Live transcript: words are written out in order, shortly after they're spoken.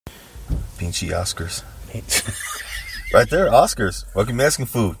Pinchy Oscars. Right there, Oscars. Fucking Mexican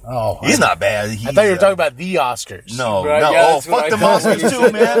food. Oh, he's not bad. I thought you were talking about the Oscars. No, right? no. Yeah, fuck them Oscars too,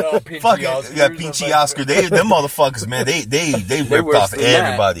 man. Fuck it. Oscars, Yeah, Pinchy Oscar. Them motherfuckers, man. They ripped off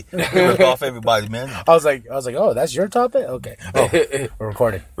everybody. They ripped off everybody, man. I was like, oh, that's your topic? Okay. Oh, we're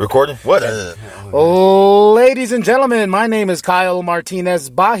recording. Recording? What? Ladies and gentlemen, my name is Kyle Martinez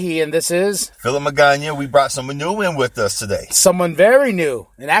Bahi, and this is Philip Magana. We brought someone new in with us today. Someone very new.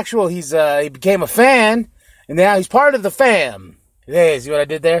 In actual, he became a fan, and now he's part of the fam. Hey, see what I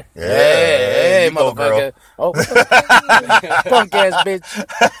did there? Yeah, hey, motherfucker. Oh, punk ass bitch.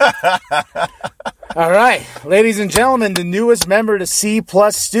 All right, ladies and gentlemen, the newest member to C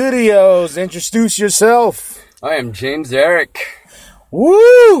Plus Studios. Introduce yourself. I am James Eric.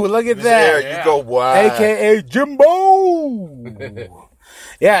 Woo! Look at that. Eric, you go wild. AKA Jimbo.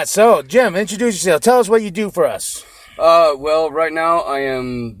 Yeah, so, Jim, introduce yourself. Tell us what you do for us. Well, right now I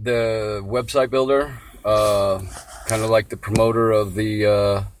am the website builder. Kind of like the promoter of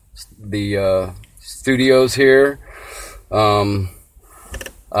the studios here. I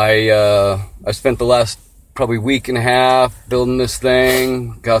spent the last probably week and a half building this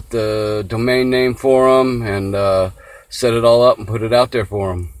thing, got the domain name for them, and set it all up and put it out there for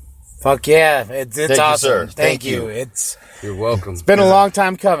them. Fuck yeah, it's Thank awesome. you, sir. Thank you. You're welcome. It's been a long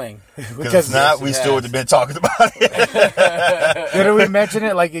time coming. Because now we still would have been talking about it. Didn't we mention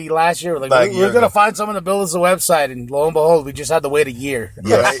it like last year? Like we're going to find someone to build us a website, and lo and behold, we just had to wait a year.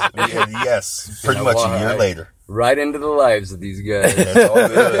 Yes, yes. Pretty much a year later. Right into the lives of these guys. That's all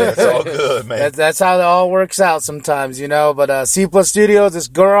good. That's all good, man. That's how it all works out sometimes, you know. But C Plus Studios is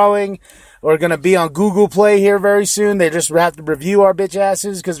growing. We're going to be on Google Play here very soon. They just have to review our bitch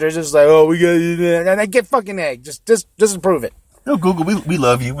asses because they're just like, oh, we got to do that. And I get fucking egg. Just approve it. No, Google, we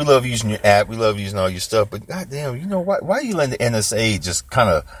love you. We love using your app. We love using all your stuff. But goddamn, you know, why are you letting the NSA just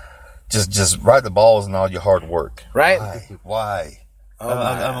kind of just ride the balls and all your hard work? Right? Why?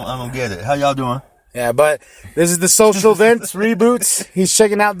 I don't get it. How y'all doing? Yeah, but this is the Social Events Reboots. He's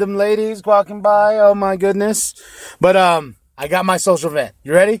checking out them ladies walking by. Oh, my goodness. But, I got my social event.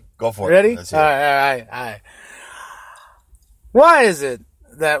 You ready? Go for it. Ready? All right. Why is it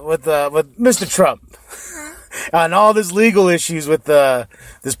that with Mr. Trump and all this legal issues with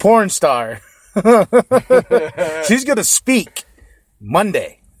this porn star, she's gonna speak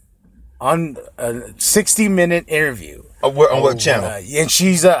Monday on a 60-minute interview. On what channel? And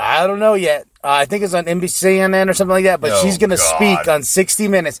she's I don't know yet. I think it's on CNN or something like that, but she's going to speak on 60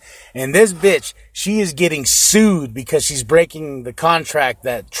 Minutes. And this bitch, she is getting sued because she's breaking the contract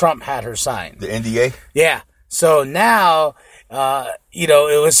that Trump had her sign. The NDA? Yeah. So now, you know,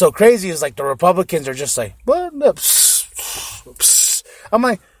 it was so crazy. It's like the Republicans are just like, what? I'm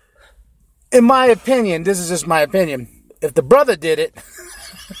like, in my opinion, this is just my opinion. If the brother did it,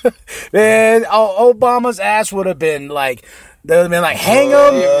 then Obama's ass would have been like, they would have been like, hang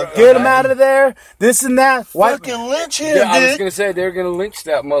him, get him out of there, this and that. Fucking lynch him, yeah, I was going to say, they're going to lynch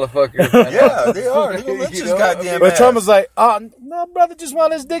that motherfucker. Yeah, they are. They're going to lynch his goddamn But ass. Trump was like, oh, no, brother just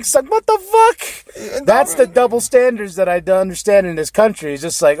want his dick sucked. What the fuck? That's the double standards that I don't understand in this country. It's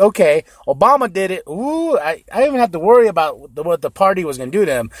just like, okay, Obama did it. Ooh, I didn't even have to worry about what the party was going to do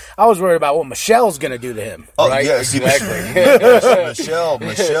to him. I was worried about what Michelle's going to do to him. Oh, right? yeah, Exactly.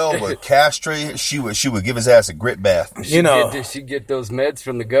 Michelle would castrate. She would give his ass a grit bath. You know. She get those meds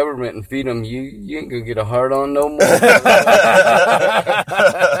from the government and feed them. You ain't gonna get a hard on no more.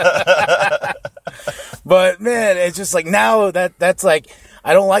 But man, it's just like now that's like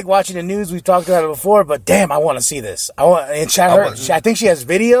I don't like watching the news. We've talked about it before, but damn, I want to see this. I think she has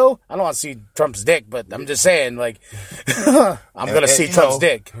video. I don't want to see Trump's dick, but I'm just saying, like, I'm gonna see Trump's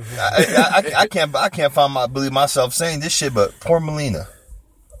dick. I can't believe myself saying this shit, but poor Melina.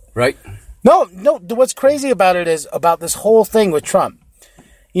 Right? No. What's crazy about it is about this whole thing with Trump.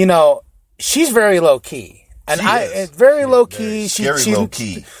 You know, she's very low key, and it's very low key. Very low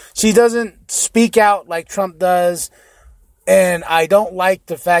key. She doesn't speak out like Trump does, and I don't like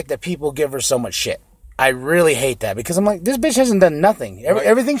the fact that people give her so much shit. I really hate that because I'm like, this bitch hasn't done nothing.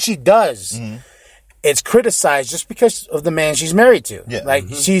 Everything she does, it's criticized just because of the man she's married to. Yeah. Like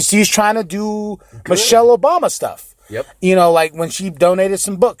she's trying to do Michelle Obama stuff. Yep. You know, like when she donated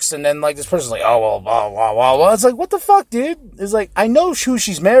some books and then like this person's like, oh, well, blah, blah, blah, blah. It's like, what the fuck, dude? It's like, I know who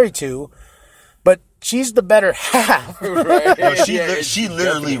she's married to, but she's the better half. Right. No, she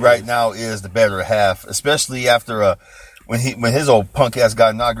literally right now is the better half, especially after when his old punk ass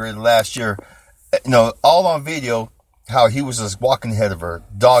got inaugurated last year. You know, all on video, how he was just walking ahead of her,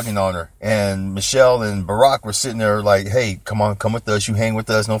 dogging on her, and Michelle and Barack were sitting there like, hey, come with us, you hang with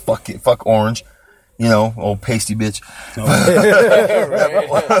us, no fuck Orange. You know, old pasty bitch.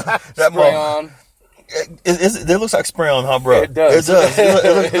 that Spray on. It looks like spray on, huh, bro? It does. It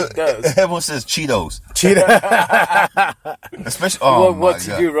does. It does. Everyone says Cheetos. Especially, What's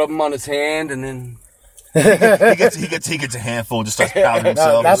he do? Rub them on his hand and then... he gets a handful and just starts pounding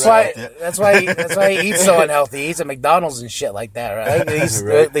himself. That's why he eats so unhealthy. He eats at McDonald's and shit like that, right?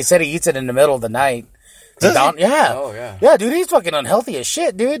 Right. They said he eats it in the middle of the night. Yeah. Oh, yeah. Yeah, dude, he's fucking unhealthy as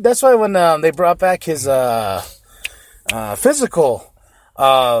shit, dude. That's why when they brought back his physical,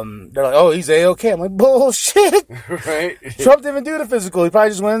 they're like, oh, he's A-okay. I'm like, bullshit. Right. Trump didn't even do the physical. He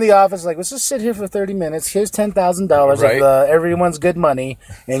probably just went in the office like, let's just sit here for 30 minutes. Here's $10,000 Right. of everyone's good money,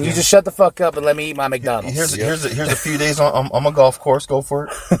 and you just shut the fuck up and let me eat my McDonald's. Here's a few days on my golf course. Go for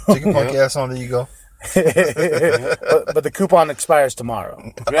it. Take your punk ass on. There you go. but the coupon expires tomorrow.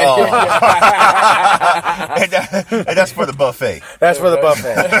 Oh. and that's for the buffet. That's for the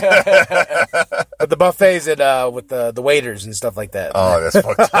buffet. But the buffet's with the waiters and stuff like that. Oh, that's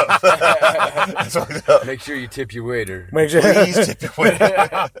fucked up. That's fucked up. Make sure you tip your waiter. Make sure. Please tip your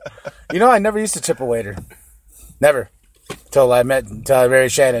waiter. You know, I never used to tip a waiter. Never. Until I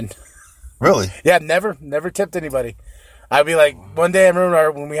married Shannon. Really? Yeah, never tipped anybody. I'd be like, one day I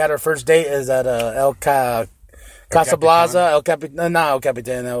remember when we had our first date is at Casa Blaza, El Capitan,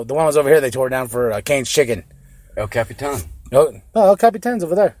 the one was over here. They tore down for Cane's Chicken. El Capitan. No, El Capitan's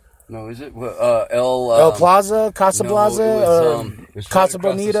over there. No, is it? El Plaza, Casa Blaza, Casa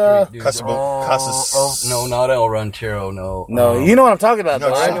Bonita. No, not El Ranchero. No. No, you know what I'm talking about.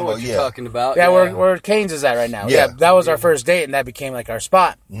 No, though, I right? know what you're talking about. Yeah, where Cane's is at right now. Yeah, that was our first date, and that became like our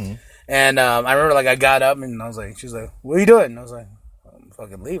spot. Mm-hmm. And I remember, like, I got up and I was like, she's like, "What are you doing?" And I was like, "I'm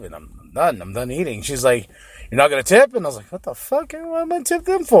fucking leaving. I'm done. I'm done eating." She's like, "You're not gonna tip?" And I was like, "What the fuck? What am I gonna tip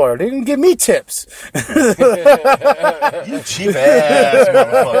them for? They didn't give me tips." You cheap ass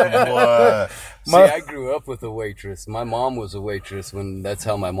motherfucker, boy. See, I grew up with a waitress. My mom was a waitress when that's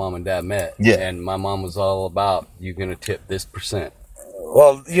how my mom and dad met. Yeah. And my mom was all about, you're going to tip this percent.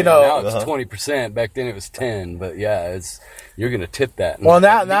 Well, you know, Now it's 20%. Back then it was 10. But yeah, you're going to tip that. well,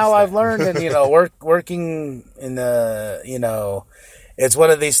 now I've learned, and working in the, it's one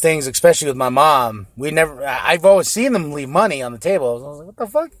of these things, especially with my mom. I've always seen them leave money on the table. I was like, what the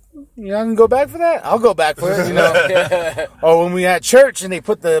fuck? You're not going to go back for that? I'll go back for it, Or when we had church and they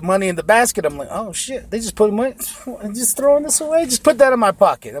put the money in the basket, I'm like, oh shit, they just put money, just throwing this away? Just put that in my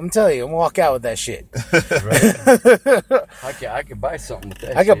pocket. I'm telling you, I'm going to walk out with that shit. I could buy something with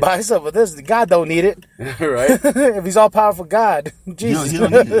that. I could buy something with this. God don't need it. Right? If he's all powerful God, Jesus. He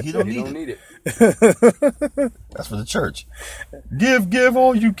don't need it. He don't You need don't it. need it. That's for the church. Give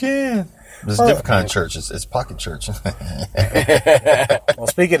all you can. It's a different kind of church. It's pocket church. Well,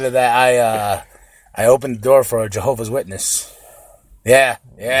 speaking of that, I opened the door for a Jehovah's Witness. Yeah.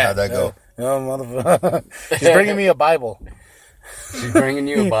 How'd that go? Oh, motherfucker. She's bringing me a Bible. She's bringing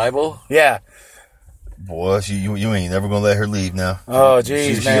you a Bible? Yeah. Boy, you ain't never gonna let her leave now. Oh,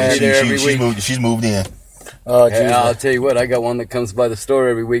 jeez, man. She's moved in. Oh, jeez. Yeah, I'll tell you what, I got one that comes by the store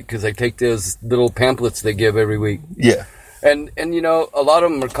every week because I take those little pamphlets they give every week. Yeah. And a lot of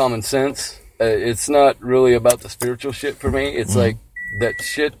them are common sense. It's not really about the spiritual shit for me. It's like that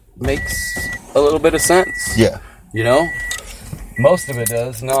shit makes a little bit of sense. Yeah. Most of it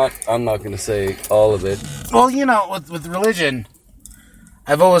does. I'm not going to say all of it. Well, with religion,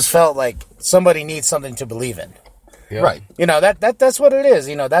 I've always felt like somebody needs something to believe in. Yep. Right. That's what it is.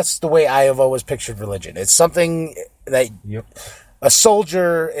 That's the way I have always pictured religion. It's something that a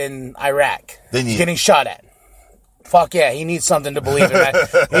soldier in Iraq getting shot at. Fuck yeah, he needs something to believe in.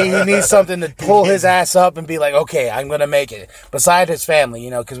 He needs something to pull his ass up and be like, okay, I'm going to make it. Beside his family,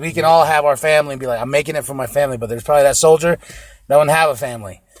 because we can all have our family and be like, I'm making it for my family, but there's probably that soldier that don't have a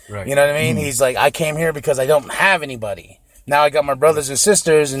family. Right. You know what I mean? He's like, I came here because I don't have anybody. Now I got my brothers and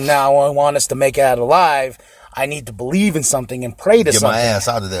sisters, and now I want us to make it out alive. I need to believe in something and pray to something. Get my ass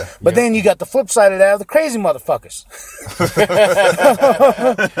out of there. But then you got the flip side of that, the crazy motherfuckers.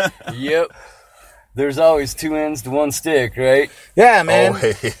 Yep. There's always two ends to one stick, right? Yeah, man. Oh,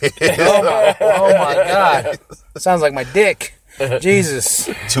 my God. Sounds like my dick. Jesus.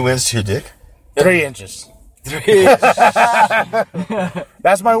 2 inches to your dick? 3 inches.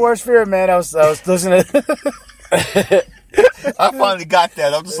 That's my worst fear, man. I was listening to... I finally got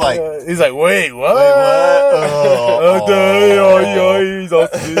that. I'm just like... he's like, wait, what?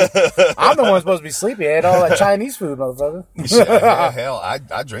 I'm the one supposed to be sleepy. I ate all that Chinese food, motherfucker. Hell,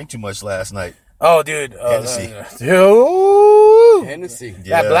 I drank too much last night. Oh, dude. Hennessy. Hennessy.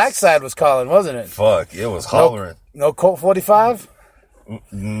 That black side was calling, wasn't it? Fuck, it was hollering. No Colt 45?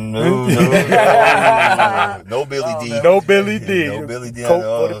 No Billy D. No Billy D. No Billy D. Coke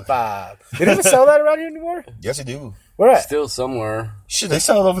 45. They don't even sell that around here anymore? Yes, they do. Where at? Still somewhere. Shit, they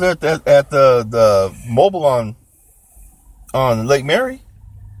sell it over there at the mobile on Lake Mary.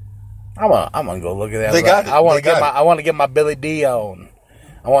 I'm gonna go look at that. They got it. I want They to got it. I want to get my Billy D on.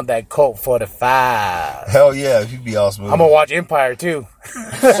 I want that Colt 45. Hell yeah, you'd be awesome. I'm gonna watch Empire too.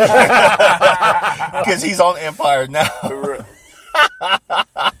 Because he's on Empire now.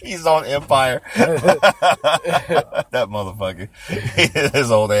 He's on Empire. That motherfucker. His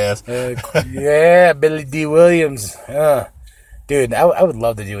old ass. Yeah, Billy D. Williams. Dude, I would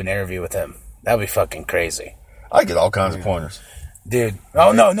love to do an interview with him. That'd be fucking crazy. I get all kinds of pointers. Dude.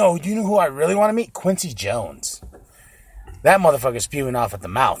 Oh, no. Do you know who I really want to meet? Quincy Jones. That motherfucker's spewing off at the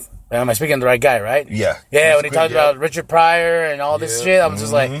mouth. Am I speaking to the right guy, right? Yeah. Yeah, when he talked about Richard Pryor and all this shit, I was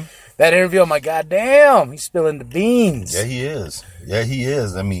just like, that interview, I'm like, God damn, he's spilling the beans. Yeah, he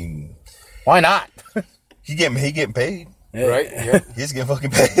is. I mean, why not? he getting paid. Yeah. Right? Yep. He's getting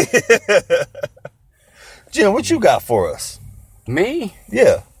fucking paid. Jim, what you got for us? Me?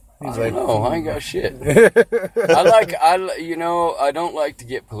 Yeah. He's I like, don't know. I ain't got shit. I don't like to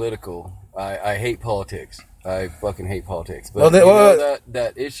get political. I hate politics. I fucking hate politics. But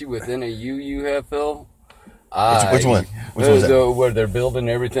that issue with NAU you have, Phil? Which one? Which one is that? Where they're building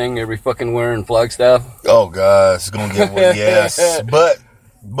everything, every fucking wearing Flagstaff. Oh god, it's gonna get one. Yes, but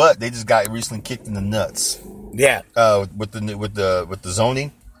they just got recently kicked in the nuts. Yeah. With the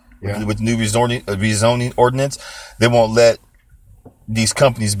zoning, Yeah. with the new rezoning ordinance, they won't let these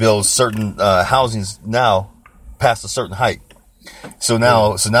companies build certain housings now past a certain height. So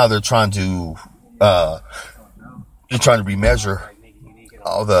now they're trying to remeasure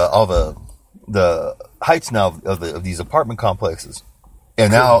all the heights now of these apartment complexes,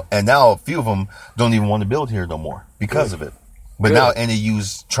 and now a few of them don't even want to build here no more because of it. But now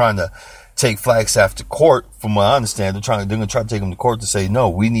NAU's trying to take Flagstaff to court. From what I understand, they're going to try to take them to court to say no,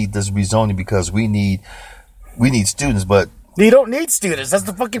 we need this rezoning because we need students, but. You don't need students. That's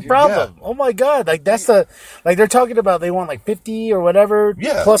the fucking problem. Yeah. Oh my god! Like they're talking about they want like 50 or whatever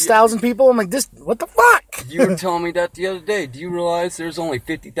plus 1,000 people. I'm like, this. What the fuck? You were telling me that the other day. Do you realize there's only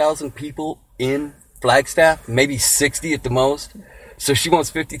 50,000 people in Flagstaff? Maybe 60 at the most. So she wants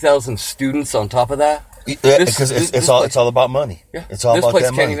 50,000 students on top of that. Yeah, because it's all about money. Yeah, it's all about that money. This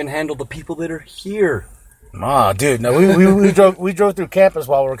place can't even handle the people that are here. Oh, dude, no, we drove through campus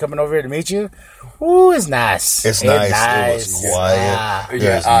while we were coming over here to meet you. Ooh, it's nice. It's nice. It was quiet.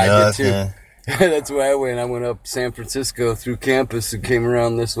 Yeah, I did too. That's where I went. I went up San Francisco through campus and came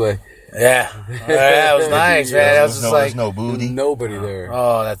around this way. Yeah, it was nice, man. That was just there's no booty. Nobody there.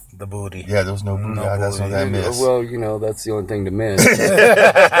 Oh, that's the booty. Yeah, there was no booty. That's what I miss. Well, that's the only thing to miss.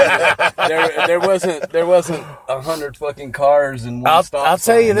 there wasn't 100 fucking cars and one stop. I'll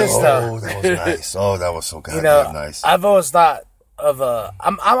tell you this though. Oh, that was nice. Oh, that was so goddamn nice. I've always thought of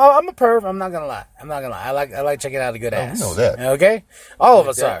I'm a perv. I'm not gonna lie. I like checking out a good ass. I know that. Okay, all of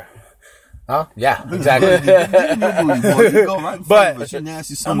us are. Huh? Yeah, exactly. But you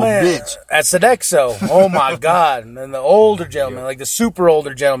nasty son of a bitch. At Sodexo, oh my god, and the older gentleman, like the super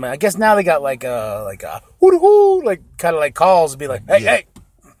older gentleman. I guess now they got like a hoo like kind of like calls to be like, hey.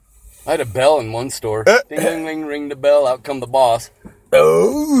 I had a bell in one store. Ding, ding, ding, ring the bell. Out come the boss.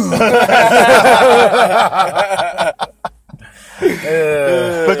 Oh.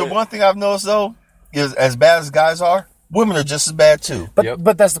 But the one thing I've noticed though is, as bad as guys are, women are just as bad too.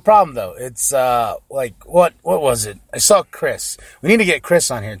 But that's the problem though. It's like what was it? I saw Chris. We need to get Chris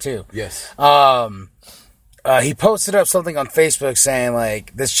on here too. Yes. He posted up something on Facebook saying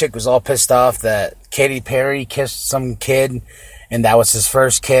like this chick was all pissed off that Katy Perry kissed some kid and that was his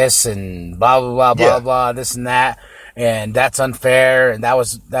first kiss and blah blah blah blah blah this and that. And that's unfair, and that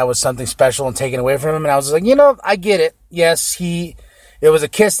was something special and taken away from him. And I was like, I get it. Yes, it was a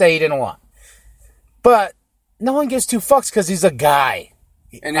kiss that he didn't want, but no one gives two fucks because he's a guy.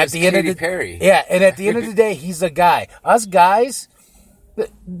 And at the end of the Perry, and at the end of the day, he's a guy. Us guys,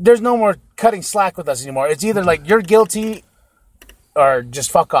 there's no more cutting slack with us anymore. It's either like you're guilty or just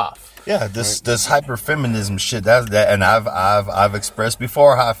fuck off. Yeah, this hyper feminism shit. That, and I've expressed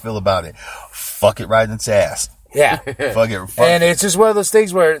before how I feel about it. Fuck it right in its ass. Yeah. Fuck it. And it's just one of those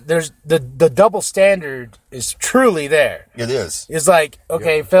things where there's the double standard is truly there. It is. It's like,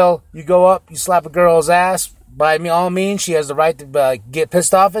 okay, Phil, you go up, you slap a girl's ass. By all means, she has the right to get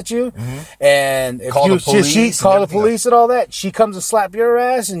pissed off at you. Mm-hmm. And if call the police and all that, she comes and slap your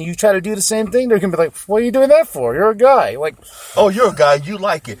ass and you try to do the same thing, they're going to be like, what are you doing that for? You're a guy. Like, oh, you're a guy. You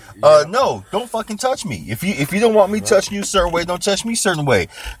like it. No, don't fucking touch me. If you don't want me touching you a certain way, don't touch me a certain way.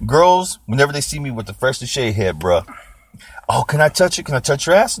 Girls, whenever they see me with the freshly shaved head, bruh, Oh, can I touch it? Can I touch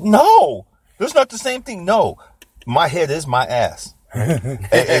your ass? No. It's not the same thing. No. My head is my ass.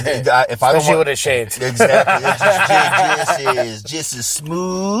 If I don't Especially with it shaved. Exactly. It's just as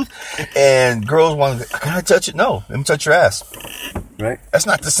smooth. And girls want, can I touch it? No. Let me touch your ass. Right. That's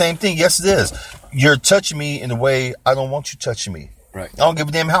not the same thing. Yes, it is. You're touching me in a way I don't want you touching me. Right. I don't give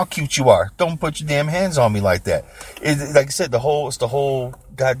a damn how cute you are. Don't put your damn hands on me like that. Like I said, it's the whole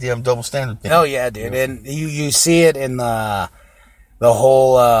goddamn double standard thing. Oh yeah, dude. And you see it in the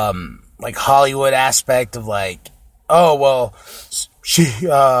whole like Hollywood aspect of like, oh well,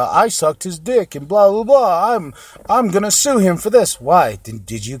 I sucked his dick and blah blah blah. I'm gonna sue him for this. Why?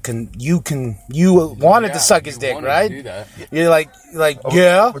 Did you wanted to suck his dick, right? To do that. You're like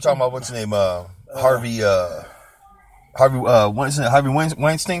yeah. We're talking about what's his name? Harvey. Harvey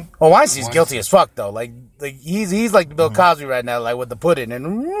Weinstein? Oh, Weinstein's guilty as fuck though. Like he's like Bill Cosby right now, like with the pudding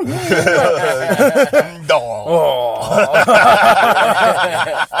and.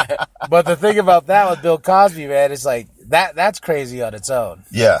 But the thing about that with Bill Cosby, man, is like that's crazy on its own.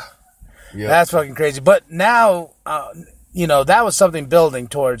 Yeah. That's fucking crazy. But now, that was something building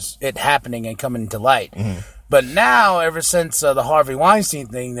towards it happening and coming to light. Mm-hmm. But now, ever since the Harvey Weinstein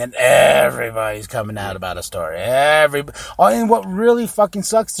thing, then everybody's coming out about a story. And what really fucking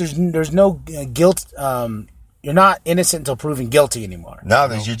sucks, there's no guilt. You're not innocent until proven guilty anymore.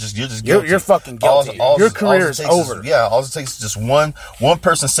 Nowadays, you're just guilty. You're fucking guilty. Your career is over. All it takes is just one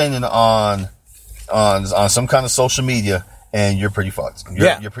person saying it on some kind of social media, and you're pretty fucked.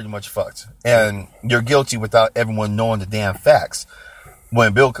 You're pretty much fucked, and you're guilty without everyone knowing the damn facts.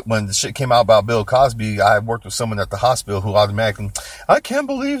 When the shit came out about Bill Cosby, I worked with someone at the hospital who automatically, I can't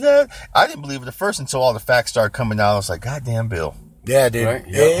believe that. I didn't believe it at first until all the facts started coming out. I was like, goddamn Bill. Yeah, dude. Right?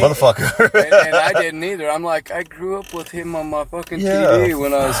 Yeah. Motherfucker. and I didn't either. I'm like, I grew up with him on my fucking TV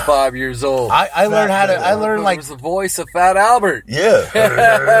when I was 5 years old. I learned how to, like... It was the voice of Fat Albert. Yeah.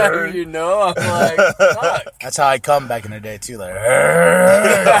 I'm like, fuck. That's how I come back in the day, too. Like,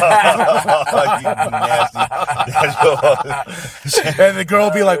 and the girl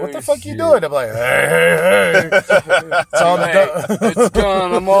will be like, what the fuck you doing? I'm like, hey. It's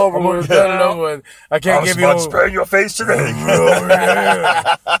done. I'm over with. Done and over with. I can't give you... I'm spraying your face today.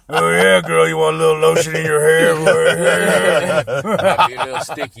 Oh yeah, girl, you want a little lotion in your hair? Be a little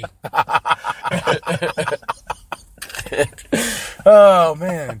sticky. Oh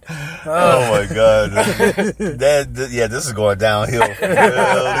man! Oh my god! This is going downhill.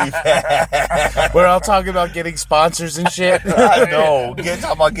 We're all talking about getting sponsors and shit. I know. Talking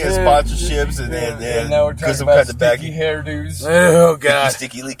about getting sponsorships and now we're talking about sticky hairdos. Oh god!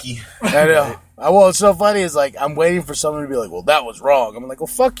 Sticky leaky. I know. Well, it's so funny is like I'm waiting for someone to be like, "Well, that was wrong." I'm like, "Well,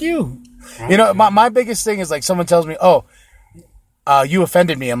 fuck you." You know, my biggest thing is like someone tells me, "Oh, you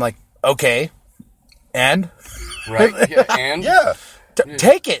offended me." I'm like, "Okay, and." Right. Yeah, and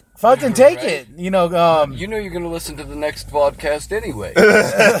take it. Fucking take it. You know, you're going to listen to the next podcast anyway.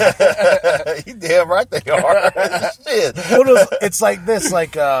 You damn right they are. Shit. It's like this,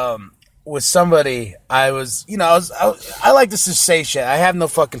 like, with somebody, I like to just say shit. I have no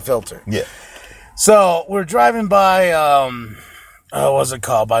fucking filter. Yeah. So, we're driving by, what was it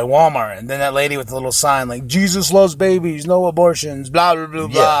called? By Walmart. And then that lady with the little sign, like, Jesus loves babies, no abortions, blah, blah, blah,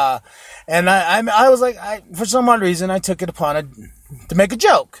 blah. And I was like, for some odd reason, I took it upon it to make a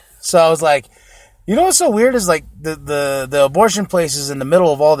joke. So I was like, you know what's so weird is like the abortion place is in the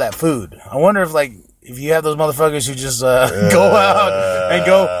middle of all that food. I wonder if you have those motherfuckers who just go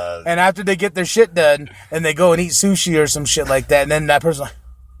out and after they get their shit done and they go and eat sushi or some shit like that, and then that person's like,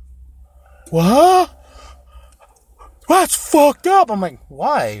 what? That's fucked up. I'm like,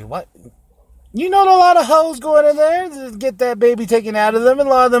 why? What? You know, a lot of hoes going in there to get that baby taken out of them, and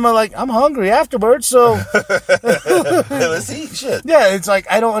a lot of them are like, I'm hungry afterwards, so let's eat shit. Yeah, it's like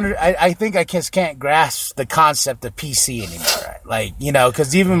I think I just can't grasp the concept of PC anymore. Like, you know,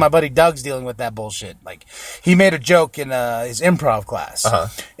 because even my buddy Doug's dealing with that bullshit. Like, he made a joke in his improv class,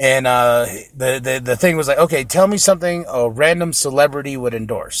 and the thing was like, okay, tell me something a random celebrity would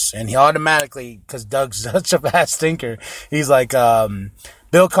endorse, and he automatically, because Doug's such a fast thinker, he's like,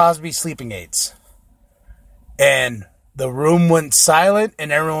 Bill Cosby sleeping aids. And the room went silent and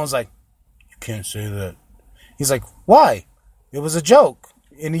everyone was like, you can't say that. He's like, why? It was a joke.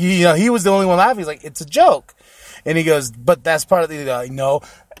 And he was the only one laughing. He's like, it's a joke. And he goes, but that's part of the, no.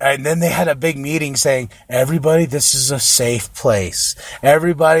 And then they had a big meeting saying, everybody, this is a safe place.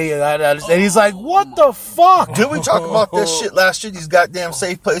 Everybody, and he's like, what the fuck? Did we talk about this shit last year? These goddamn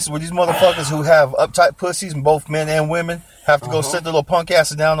safe places where these motherfuckers who have uptight pussies, and both men and women, have to go sit their little punk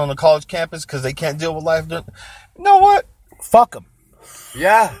asses down on the college campus because they can't deal with life. You know what? Fuck them.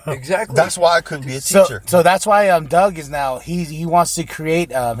 Yeah, exactly. That's why I couldn't be a So, teacher. so that's why Doug is now he wants to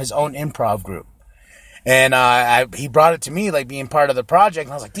create his own improv group, and he brought it to me like being part of the project,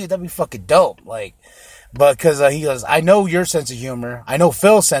 and I was like, dude, that'd be fucking dope, like. But because he goes, I know your sense of humor. I know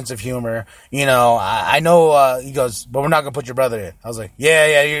Phil's sense of humor. You know, I know, he goes, but we're not going to put your brother in. I was like,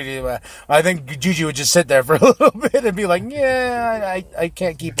 yeah. I think Juju would just sit there for a little bit and be like, yeah, I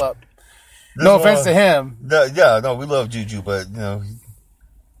can't keep up. No offense to him. No, we love Juju, but, you know.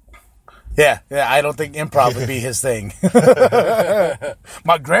 Yeah, I don't think improv would be his thing.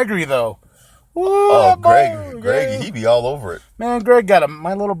 My Gregory, though. Oh, Greg, he be all over it. Man,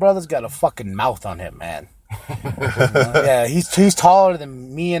 my little brother's got a fucking mouth on him, man. Yeah, he's taller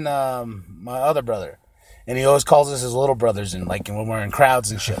than me and my other brother. And he always calls us his little brothers and like when we're in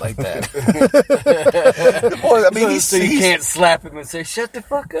crowds and shit like that. Boy, I mean, so you can't slap him and say, shut the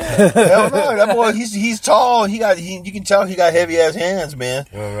fuck up. Hell no, that boy, he's tall. You can tell he got heavy ass hands, man.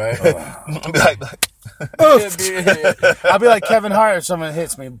 All right. I'll be like, I'll be like Kevin Hart if someone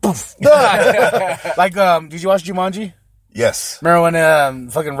hits me. Poof. Like, did you watch Jumanji? yes. Remember when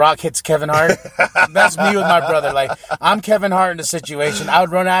fucking Rock hits Kevin Hart? That's me with my brother. Like, I'm Kevin Hart in the situation. I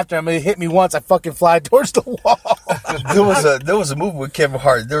would run after him. He hit me once. I fucking fly towards the wall. There was a movie with Kevin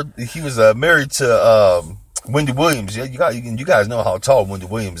Hart. He was married to Wendy Williams. You guys know how tall Wendy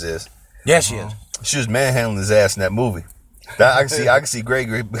Williams is. Yes, she is. She was manhandling his ass in that movie. I can see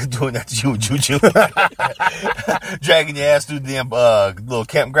Gregory doing that to you, Juju. Dragging your ass through the damn little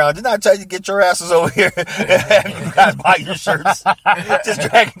campground. Didn't I tell you to get your asses over here and have you guys buy your shirts? Just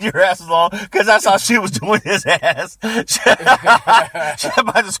dragging your asses along, because that's how she was doing his ass. She had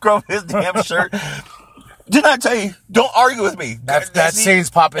by the scruff of his damn shirt. Didn't I tell you? Don't argue with me. That scene's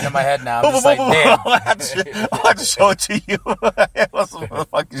popping in my head now. I'm just like, damn. I have to show it to you. It was some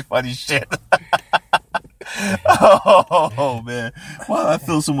fucking funny shit. Oh man! Wow, I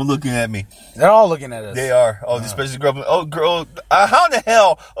feel someone looking at me. They're all looking at us. They are. Oh, especially girl. Oh, girl. How in the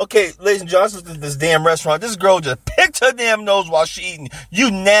hell? Okay, ladies and gentlemen, this is this damn restaurant. This girl just picked her damn nose while she eating.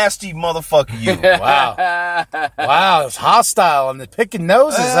 You nasty motherfucker, you. Wow. Wow, it's hostile on the picking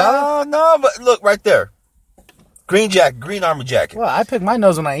noses, huh? No, but look right there. Green armor jacket. Well, I pick my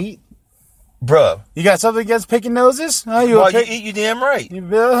nose when I eat. Bruh. You got something against picking noses? Huh? While you eat, you damn right.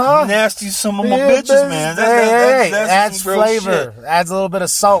 Huh? Nasty some of my bitches, man. Hey, that's adds some real flavor. shit. Adds a little bit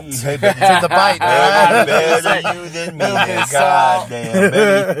of salt Hey, to the bite. better you than me, man. God damn, baby.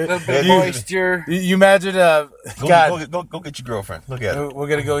 A little bit of moisture. You imagine, God. Go get your girlfriend. Look at it. We're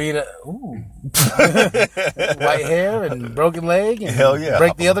going to go eat white hair and broken leg. And Hell yeah.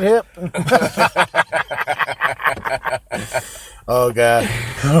 Break the other hip. Oh, God.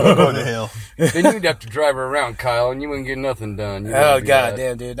 We're going to hell. Then you'd have to drive her around, Kyle, and you wouldn't get nothing done. Oh, God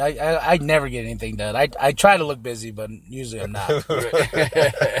damn, dude. I never get anything done. I try to look busy, but usually I'm not.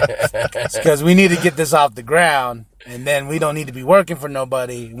 It's because we need to get this off the ground, and then we don't need to be working for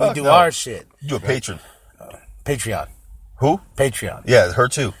nobody. We do our shit. You a patron. Patreon. Who? Patreon. Yeah, her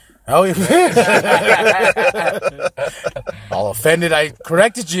too. Oh, all offended. I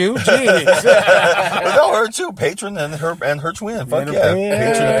corrected you. Jeez. No, her too. Patron and her twin. Fuck yeah.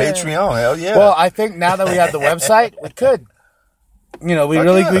 Patron and Patreon. Hell yeah. Well, I think now that we have the website, we could. You know, we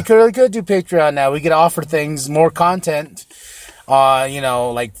really could do Patreon now. We could offer things, more content. You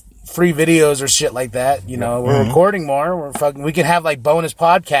know, like free videos or shit like that. You know, we're recording more. We can have like bonus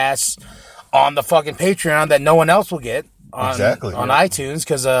podcasts on the fucking Patreon that no one else will get. On iTunes,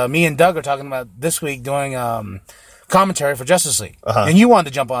 because me and Doug are talking about this week doing commentary for Justice League, and you wanted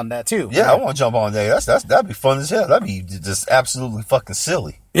to jump on that too. Yeah, right? I want to jump on that. That'd be fun as hell. That'd be just absolutely fucking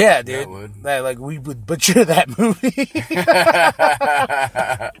silly. Yeah, dude. Like we would butcher that movie.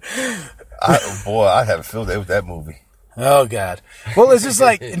 I'd have a field day with that movie. Oh God. Well, it's just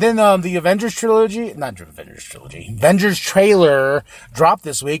like then the Avengers trailer dropped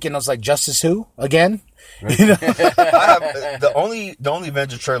this week, and it was like Justice Who again. You know? The only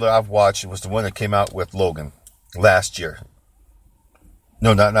Avengers trailer I've watched was the one that came out with Logan last year.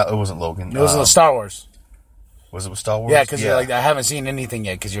 No, not it wasn't Logan. It was Star Wars. Was it with Star Wars? Yeah, because you're like, I haven't seen anything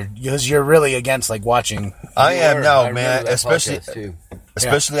yet because you're really against like watching. I am now, man. Especially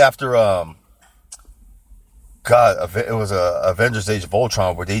after God, it was Avengers: Age of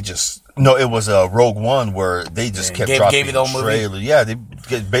Ultron where they just. No, it was Rogue One where they just kept dropping the trailer. Movie. Yeah, they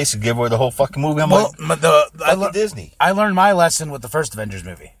basically gave away the whole fucking movie. Disney. I learned my lesson with the first Avengers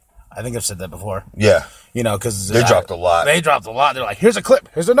movie. I think I've said that before. Yeah. You know, because they dropped a lot. They dropped a lot. They're like, here's a clip.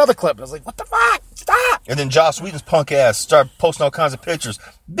 Here's another clip. I was like, what the fuck? Stop. And then Joss Whedon's punk ass started posting all kinds of pictures.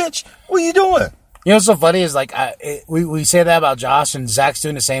 Bitch, what are you doing? You know what's so funny is like we say that about Josh and Zach's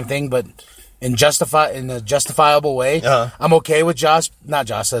doing the same thing, but in a justifiable way. I'm okay with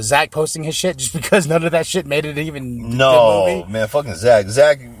Zach posting his shit just because none of that shit made it even. No, the movie. man, fucking Zach,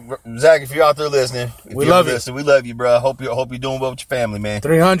 if you're out there listening, we love you. We love you, bro. Hope you're doing well with your family, man.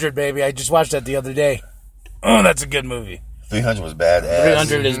 300, baby. I just watched that the other day. Oh, that's a good movie. 300 was badass.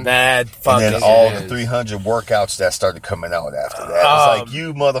 300 is bad. Fuck and then it. all the 300 workouts that started coming out after that. It's like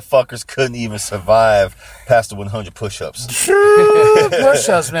you motherfuckers couldn't even survive past the 100 push-ups.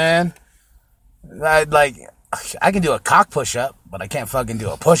 Push-ups, man. I can do a cock push-up, but I can't fucking do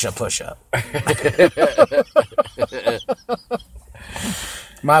a push-up.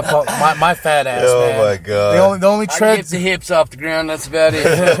 My fat ass, oh man. My God. The only I tread... get the hips off the ground, that's about it.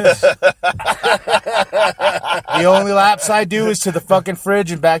 The only laps I do is to the fucking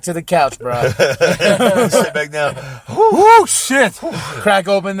fridge and back to the couch, bro. Sit back down. Woo, shit. Crack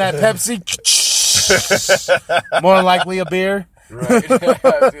open that Pepsi. More likely a beer. Right. I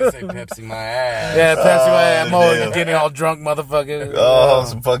was going to say Pepsi my ass. Yeah, Pepsi my ass. I'm always damn. getting all drunk, motherfucker. Oh,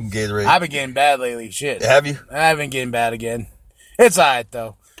 some fucking Gatorade. I've been getting bad lately. Shit. Have you? I've been getting bad again. It's alright,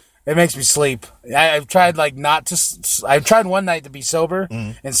 though. It makes me sleep. I've tried, I've tried one night to be sober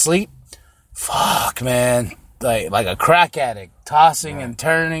and sleep. Fuck, man. Like a crack addict. Tossing and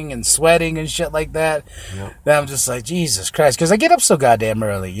turning and sweating and shit like that. Yep. Then I'm just like, Jesus Christ. Because I get up so goddamn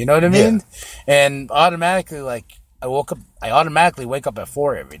early. You know what I mean? Yeah. And automatically, I automatically wake up at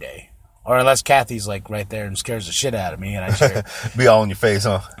 4 every day. Or unless Kathy's, right there and scares the shit out of me. And I just be all in your face,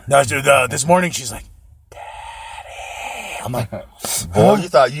 huh? No, dude, this morning she's like, I'm like, boy, you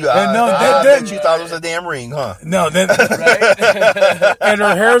thought you you thought it was a damn ring, huh? No, then right? And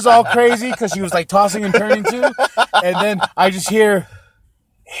her hair's all crazy because she was tossing and turning too. And then I just hear,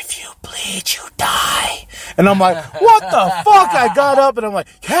 if you bleed, you die. And I'm like, what the fuck? I got up and I'm like,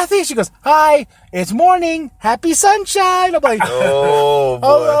 Kathy? She goes, hi, it's morning. Happy sunshine. I'm like, oh, boy.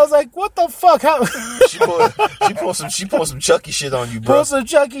 I was like, what the fuck? How? She pulled some Chucky shit on you, bro. Pull some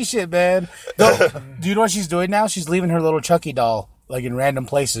Chucky shit, man. Do you know what she's doing now? She's leaving her little Chucky doll in random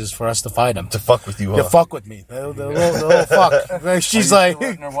places for us to find him. To fuck with you, huh? To fuck with me. The little fuck. She's like...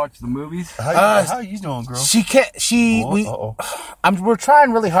 letting her watch the movies? How you doing, girl? She can't... we're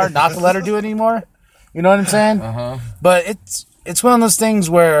trying really hard not to let her do it anymore. You know what I'm saying? Uh-huh. But it's one of those things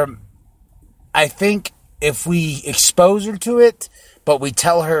where I think if we expose her to it, but we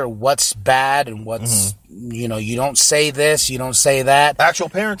tell her what's bad and what's... you don't say this, you don't say that. Actual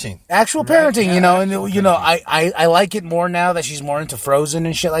parenting, and I like it more now that she's more into Frozen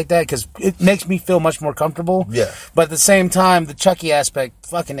and shit like that because it makes me feel much more comfortable. Yeah. But at the same time, the Chucky aspect,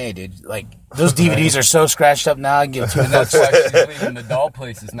 fucking A, dude. Those DVDs are so scratched up now. I can give two nuts. That's why she's leaving the doll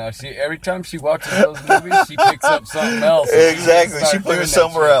places now. Every time she watches those movies, she picks up something else. Exactly. She puts it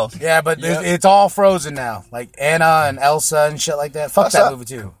somewhere else. Yeah, but it's all Frozen now. Like Anna and Elsa and shit like that. Fuck that movie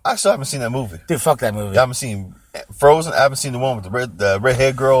too. I still haven't seen that movie. Dude, fuck that movie. I haven't seen Frozen. I haven't seen the one with the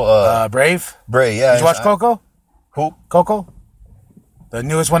redhead girl. Brave. Yeah. Did you watch Coco? Who? Coco? The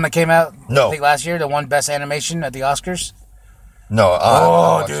newest one that came out. No. I think last year. The one best animation at the Oscars.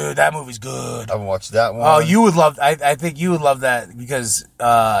 No. Dude, that movie's good. I haven't watched that one. Oh, you would love. I think you would love that because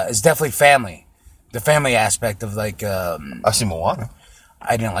it's definitely family. The family aspect of I see Moana.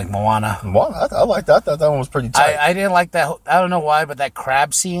 I didn't like Moana. I liked that. I thought that one was pretty tight. I didn't like that. I don't know why, but that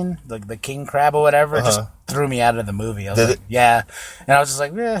crab scene, the king crab or whatever, just threw me out of the movie. I was like, yeah. And I was just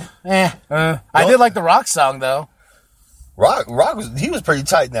like, I did like the Rock song, though. Rock was pretty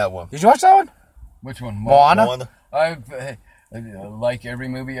tight in that one. Did you watch that one? Which one? Moana? Like every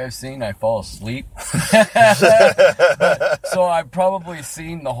movie I've seen, I fall asleep. So I've probably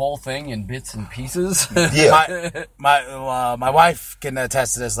seen the whole thing in bits and pieces. Yeah. My wife can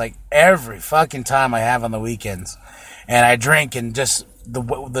attest to this. Every fucking time I have on the weekends, and I drink and just the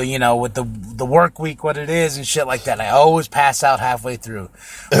with the work week, what it is and shit like that. I always pass out halfway through,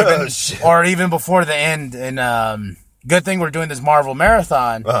 or even before the end. And good thing we're doing this Marvel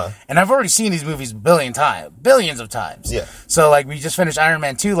marathon, and I've already seen these movies billions of times. Yeah. So we just finished Iron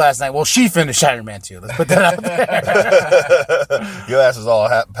Man 2 last night. Well, she finished Iron Man 2. Let's put that out there. Your ass is all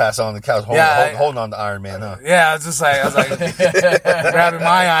pass on the couch, holding on to Iron Man, huh? Yeah, I was grabbing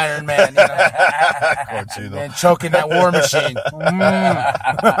my Iron Man, and choking that War Machine.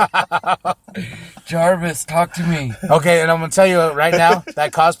 Jarvis, talk to me. Okay, and I'm gonna tell you right now,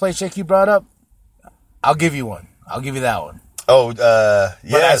 that cosplay chick you brought up, I'll give you one. I'll give you that one. Oh, yes.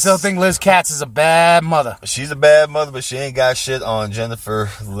 But I still think Liz Katz is a bad mother. She's a bad mother, but she ain't got shit on Jennifer.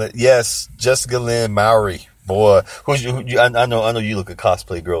 Yes, Jessica Lynn Mowry. Boy, I know you look at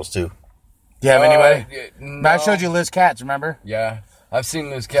cosplay girls too. Yeah, anyway. No. I showed you Liz Katz, remember? Yeah, I've seen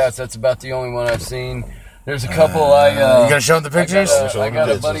Liz Katz. That's about the only one I've seen. There's a couple. You gonna show them the pictures? I got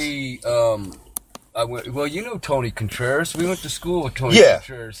a buddy. Well, you know Tony Contreras. We went to school with Tony Yeah.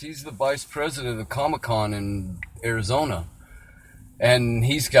 Contreras. He's the vice president of Comic-Con in Arizona, and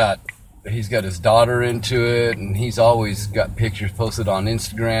he's got his daughter into it, and he's always got pictures posted on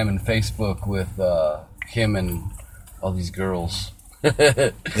Instagram and Facebook with him and all these girls.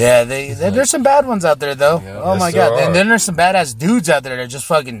 Yeah, there's some bad ones out there though. Yeah. Oh Yes, my there god! are. And then there's some badass dudes out there that just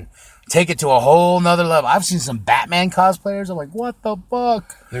fucking take it to a whole nother level. I've seen some Batman cosplayers. I'm like, what the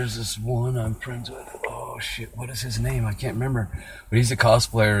fuck? There's this one I'm friends with. Oh shit, what is his name? I can't remember. But he's a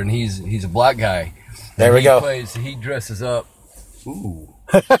cosplayer and he's a black guy. There we go. He dresses up. Ooh.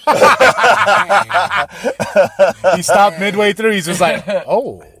 He stopped midway through. He's just like,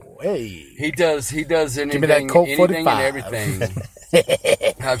 oh, hey. He does anything, me that Colt anything 45. and everything.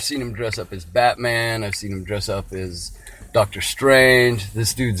 I've seen him dress up as Batman. I've seen him dress up as Doctor Strange.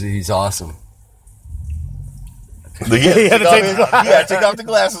 This he's awesome. You gotta take off the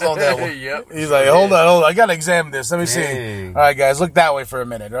glasses on that one. Yep. He's like, hold on. I gotta examine this. Let me see. Dang. All right, guys, look that way for a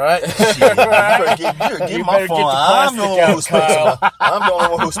minute. All right. Shit, you better get You my better phone. get the I'm the plastic one who out, spanks. Kyle. I'm the only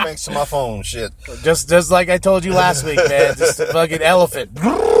one who spanks to my phone. Shit. just like I told you last week, man. Just a fucking elephant.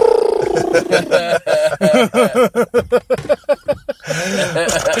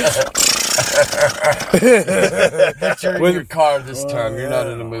 You're in your car this time. You're not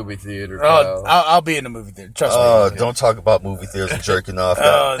in a movie theater. Oh, Kyle. I'll be in the movie theater. Trust me. Don't talk about movie theaters and jerking off.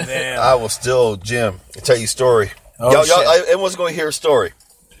 Oh, damn. I will still, Jim, tell you a story. Oh, shit. Everyone's going to hear a story.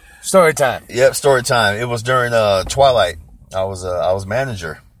 Story time. Yep, story time. It was during Twilight. I was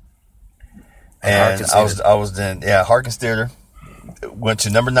manager, and Harkins I was then Harkins Theater. Went to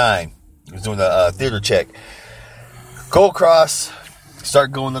number 9. I was doing a theater check. Go across,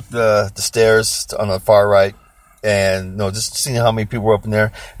 start going up the stairs on the far right, and just seeing how many people were up in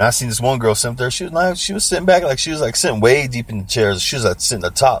there. And I seen this one girl sitting there. She was sitting back like she was like sitting way deep in the chairs. She was like sitting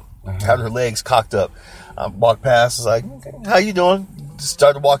at the top, had her legs cocked up. I walked past. I was like, okay, "How you doing?" Just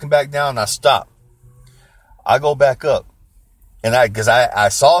started walking back down. And I stopped. I go back up, and because I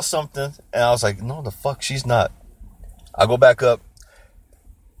saw something, and I was like, "No, the fuck, she's not." I go back up.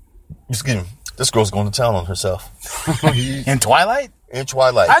 Excuse me. This girl's going to town on herself. In Twilight? In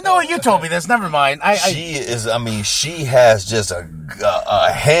Twilight. I know you told me this. Never mind. She has just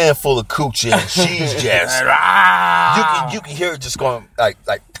a handful of coochie, and she's just, you can hear her just going, like,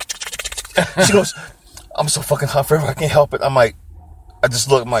 she goes, "I'm so fucking hot forever, I can't help it." I'm like, I just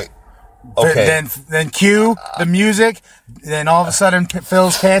look, I'm like, okay. Then cue the music. Then all of a sudden,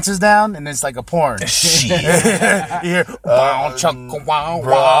 Phil's pants is down, and it's like a porn. Shit. You hear, wow, chuck, wow,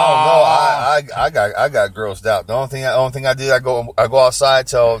 Bro, I don't know. I got grossed out. The only thing I did, I go outside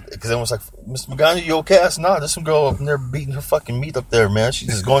because it was like, "Mr. Magana, you okay?" I said, "No, there's some girl up in there beating her fucking meat up there, man. She's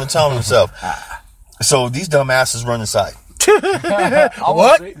just going to town on herself." So these dumbasses run inside.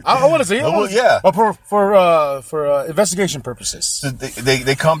 What? I want to see it. Well, yeah. For investigation purposes.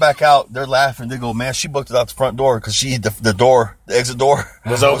 They come back out. They're laughing. They go, "Man, she booked it out the front door because the exit door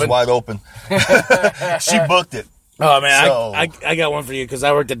was wide open. She booked it." Oh man, So- I got one for you because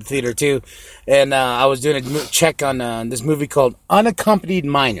I worked at the theater too, and I was doing a check on this movie called Unaccompanied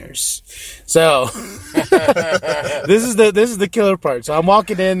Minors. So this is the killer part. So I'm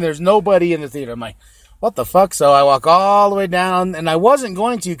walking in. There's nobody in the theater. I'm like, what the fuck? So I walk all the way down, and I wasn't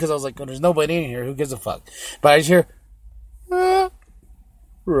going to because I was like, there's nobody in here. Who gives a fuck? But I just hear,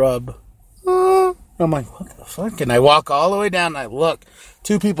 rub. I'm like, what the fuck? And I walk all the way down, and I look,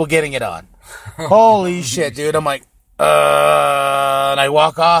 2 people getting it on. Holy shit, dude. I'm like, and I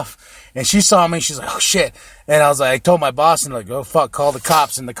walk off, and she saw me. She's like, oh shit. And I was like, I told my boss, and like, oh fuck, call the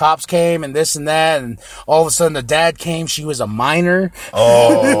cops. And the cops came, and this and that, and all of a sudden the dad came. She was a minor.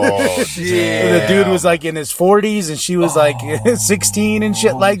 Oh, The dude was like in his 40s, and she was like 16 and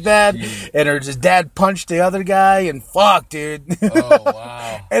shit like that. And his dad punched the other guy, and fuck, dude. Oh,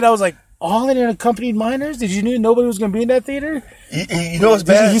 wow. And I was like, all in unaccompanied minors? Did you know nobody was going to be in that theater? You know what's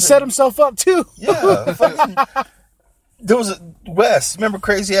bad? He set himself up too. Yeah. Fucking, there was a Wes. Remember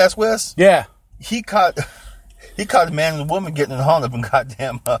Crazy Ass Wes? Yeah. He caught a man and a woman getting it on up in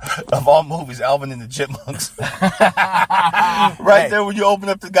goddamn of all movies, Alvin and the Chipmunks. Right there when you open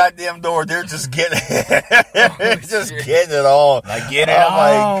up the goddamn door, they're just getting getting it on. Like, get it Oh on.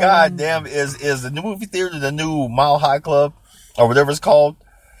 my goddamn! Is the new movie theater the new Mile High Club or whatever it's called?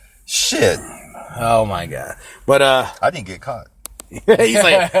 Shit, Oh my god. But I didn't get caught. he's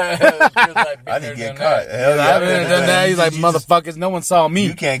like, I didn't get caught. Hell yeah, I've been done that. He's like, motherfuckers, no one saw me.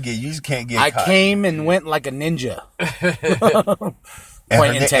 You just can't get I caught. came and went like a ninja. And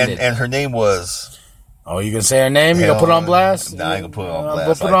Point her intended. and her name was Oh, you gonna say her name? You gonna put it on blast? Nah, I ain't gonna put it on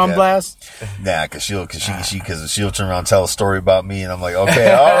blast. Put it on blast? Nah, cause she'll turn around and tell a story about me, and I'm like,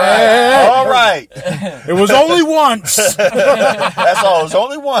 okay, all right. It was only once. That's all. It was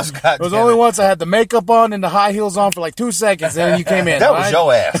only once. It was only once. I had the makeup on and the high heels on for like 2 seconds, and then you came in. That was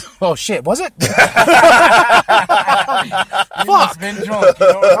your ass. Oh shit, was it? You Fuck. must have been drunk. You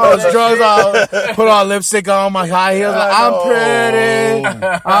don't I was drunk. I put on lipstick on my high heels. Like,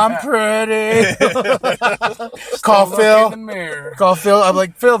 I'm pretty. Call look Phil. in the mirror. Call Phil. I'm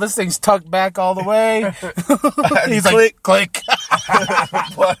like, Phil, this thing's tucked back all the way. He's like, click.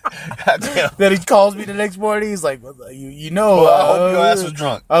 Goddamn. Then he calls me the next morning. He's like, you know. Well, I hope your ass was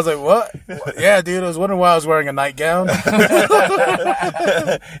drunk. I was like, what? Yeah, dude. I was wondering why I was wearing a nightgown.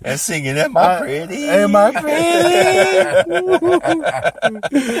 And singing, am I pretty? Am I pretty?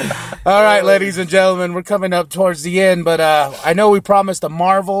 All right, ladies and gentlemen, we're coming up towards the end, but I know we promised a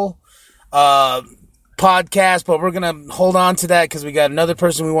Marvel podcast, but we're gonna hold on to that because we got another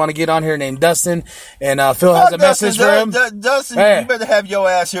person we want to get on here named Dustin, and Phil has a message for him. Dustin, Hey. you better have your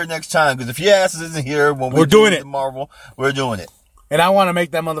ass here next time, because if your ass isn't here when We're doing it. Marvel, we're doing it. And I want to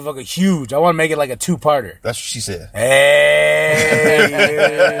make that motherfucker huge. I want to make it like a 2-parter. That's what she said. Hey,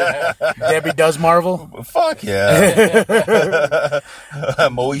 Debbie does Marvel. Fuck yeah.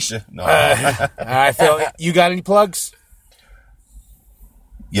 Moesha. No. All right, Phil, you got any plugs?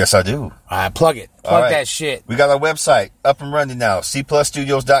 Yes, I do. All right, plug it. All Plug right. that shit. We got our website up and running now,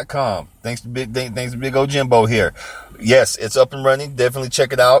 cplusstudios.com. Thanks to Big O Jimbo here. Yes, it's up and running. Definitely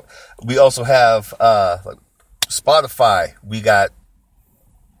check it out. We also have Spotify. We got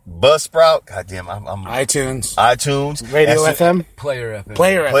Buzzsprout. Goddamn, I'm iTunes. Radio Radio FM. Player FM.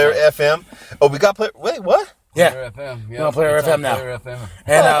 Player FM. Oh, we got Player. Wait, what? Yeah. Player FM. Yeah. No, Player It's FM on now. Player FM.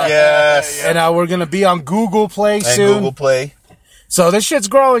 And, Yes. And we're going to be on Google Play And soon. Google Play. So this shit's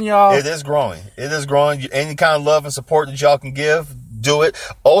growing, y'all. It is growing. It is growing. Any kind of love and support that y'all can give, do it.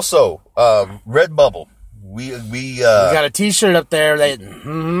 Also, Redbubble. We got a T-shirt up there.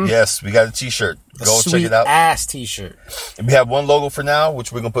 yes, we got a T-shirt. Go check it out. Ass T-shirt. And we have one logo for now,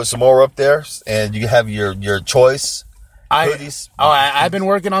 which we're gonna put some more up there, and you have your choice hoodies. I've been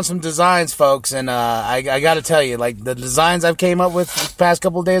working on some designs, folks, and I got to tell you, like the designs I've came up with the past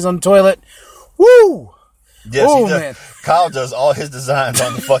couple of days on the toilet. Woo! Yes, Oh, he does. man. Kyle does all his designs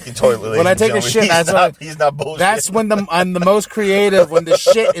on the fucking toilet. When I take a ladies and shit, gentlemen. He's not bullshit. That's when I'm the most creative, when the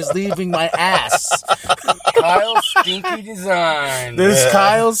shit is leaving my ass. Kyle Stinky Design. This Yeah.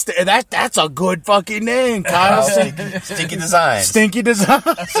 Kyle's that's a good fucking name, Kyle. Stinky design. Stinky Design.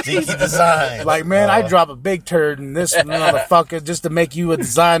 Stinky design. Like, man, I drop a big turd in this motherfucker just to make you a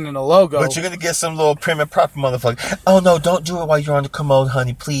design and a logo. But you're gonna get some little prim and proper motherfucker. Oh no, don't do it while you're on the commode,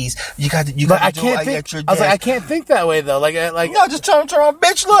 honey. Please, you got to. But I do it can't while you're think. at your I was like, I desk. can't think that way though. Like No, just turn on,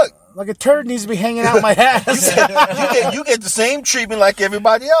 bitch. Look, like a turd needs to be hanging out my ass. you get the same treatment like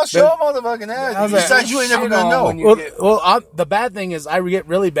everybody else. Show a motherfucking I ass. was like, Besides, you ain't never shit gonna on know. when you- The bad thing is I get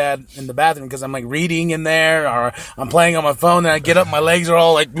really bad in the bathroom because I'm like reading in there or I'm playing on my phone and I get up, my legs are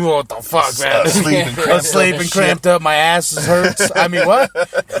all like, what the fuck, man? Asleep and cramped Asleep up and shit. cramped up. My ass hurts. I mean, what?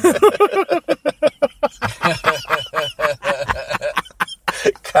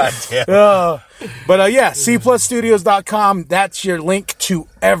 God damn. But yeah, cplusstudios.com. That's your link to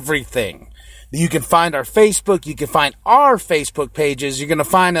everything. You can find our Facebook. You can find our Facebook pages. You're going to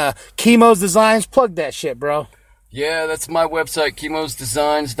find Chemo's Designs. Plug that shit, bro. Yeah, that's my website,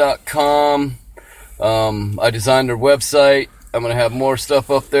 chemosdesigns.com. I designed their website. I'm going to have more stuff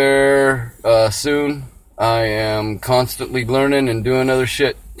up there soon. I am constantly learning and doing other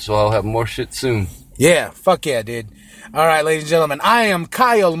shit, so I'll have more shit soon. Yeah, fuck yeah, dude. All right, ladies and gentlemen, I am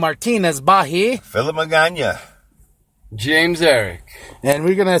Kyle Martinez Bahi, Philip Magana. James Eric. and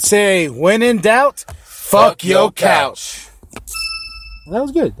we're going to say, when in doubt, fuck your couch. That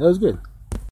was good.